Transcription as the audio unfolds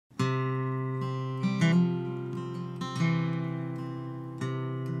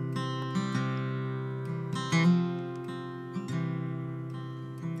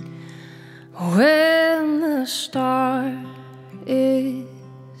When the start is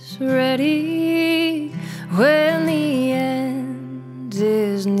ready, when the end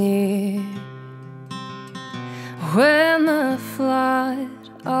is near, when the flood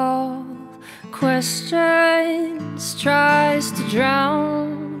of questions tries to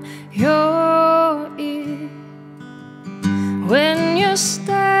drown your ear, when your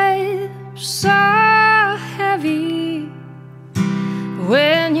steps are heavy,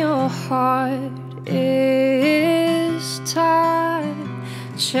 when your heart is tired,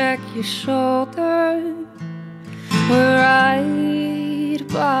 check your shoulder, we're right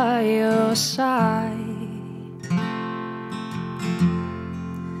by your side.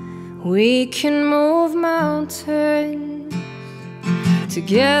 We can move mountains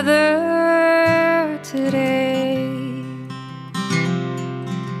together today.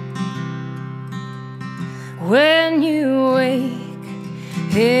 When you wake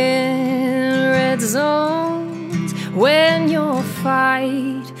in red zones, when your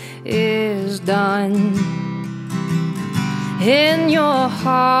fight is done, in your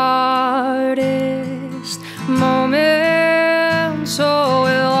hardest moments, so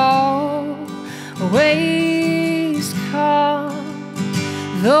will always come.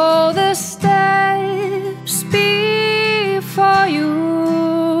 Though the steps before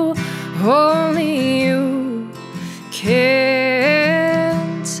you, only you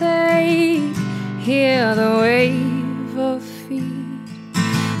can take. Hear the wave of feet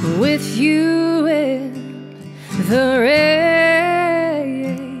with you in the race.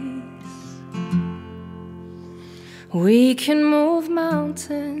 We can move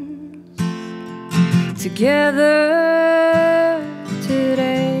mountains together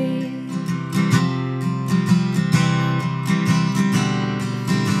today.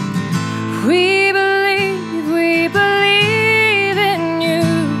 We believe in you.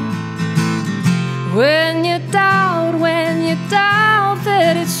 When you doubt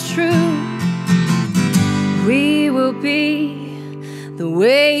that it's true, we will be the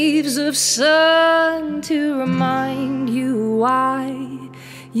waves of sun to remind you why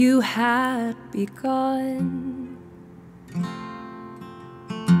you had begun.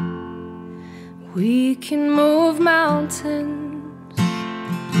 We can move mountains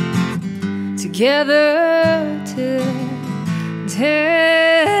together today.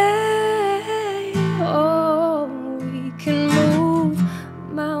 Oh, we can move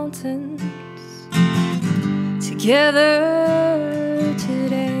mountains together